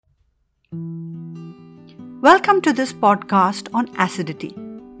Welcome to this podcast on acidity.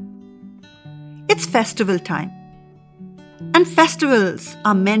 It's festival time, and festivals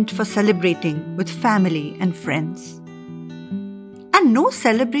are meant for celebrating with family and friends. And no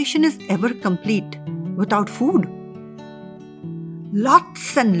celebration is ever complete without food.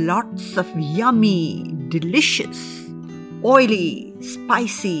 Lots and lots of yummy, delicious, oily,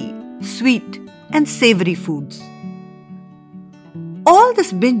 spicy, sweet, and savory foods. All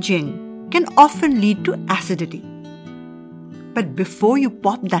this binging can often lead to acidity. But before you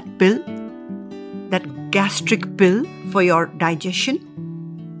pop that pill, that gastric pill for your digestion,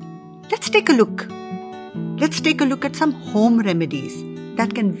 let's take a look. Let's take a look at some home remedies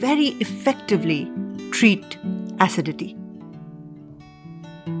that can very effectively treat acidity.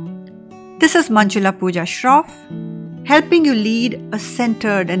 This is Manjula Pooja Shroff, helping you lead a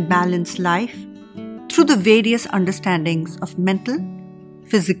centered and balanced life through the various understandings of mental,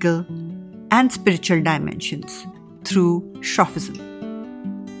 physical, and spiritual dimensions through Shroffism.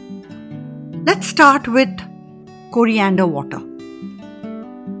 Let's start with coriander water.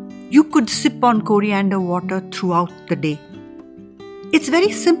 You could sip on coriander water throughout the day. It's very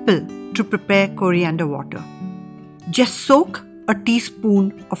simple to prepare coriander water. Just soak a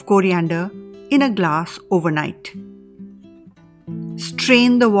teaspoon of coriander in a glass overnight.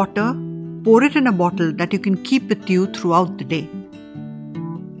 Strain the water, pour it in a bottle that you can keep with you throughout the day.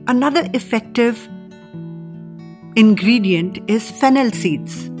 Another effective ingredient is fennel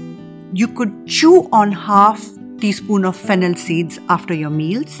seeds. You could chew on half teaspoon of fennel seeds after your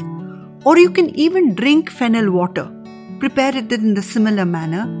meals, or you can even drink fennel water. Prepare it in the similar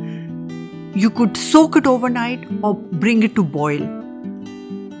manner. You could soak it overnight or bring it to boil.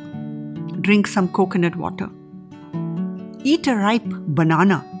 Drink some coconut water. Eat a ripe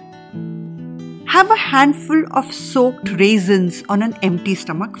banana. Have a handful of soaked raisins on an empty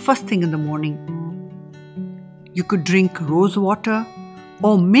stomach first thing in the morning. You could drink rose water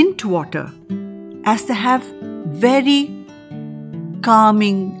or mint water, as they have very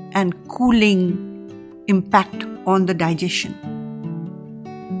calming and cooling impact on the digestion.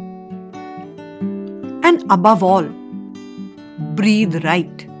 And above all, breathe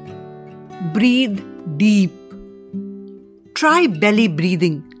right. Breathe deep. Try belly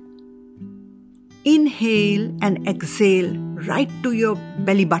breathing. Inhale and exhale right to your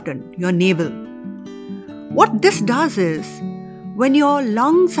belly button, your navel. What this does is, when your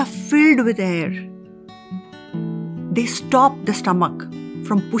lungs are filled with air, they stop the stomach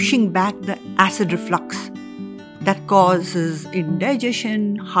from pushing back the acid reflux that causes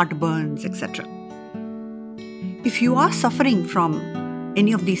indigestion, heartburns, etc. If you are suffering from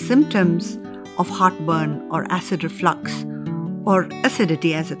any of these symptoms of heartburn or acid reflux or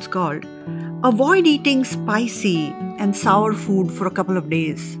acidity as it's called, avoid eating spicy and sour food for a couple of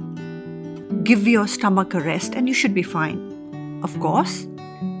days. Give your stomach a rest and you should be fine. Of course,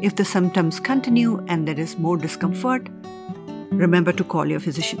 if the symptoms continue and there is more discomfort, remember to call your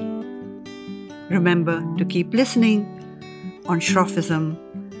physician. Remember to keep listening on Shroffism,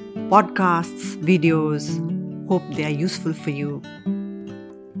 podcasts, videos. Hope they are useful for you.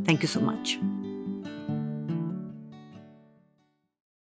 Thank you so much.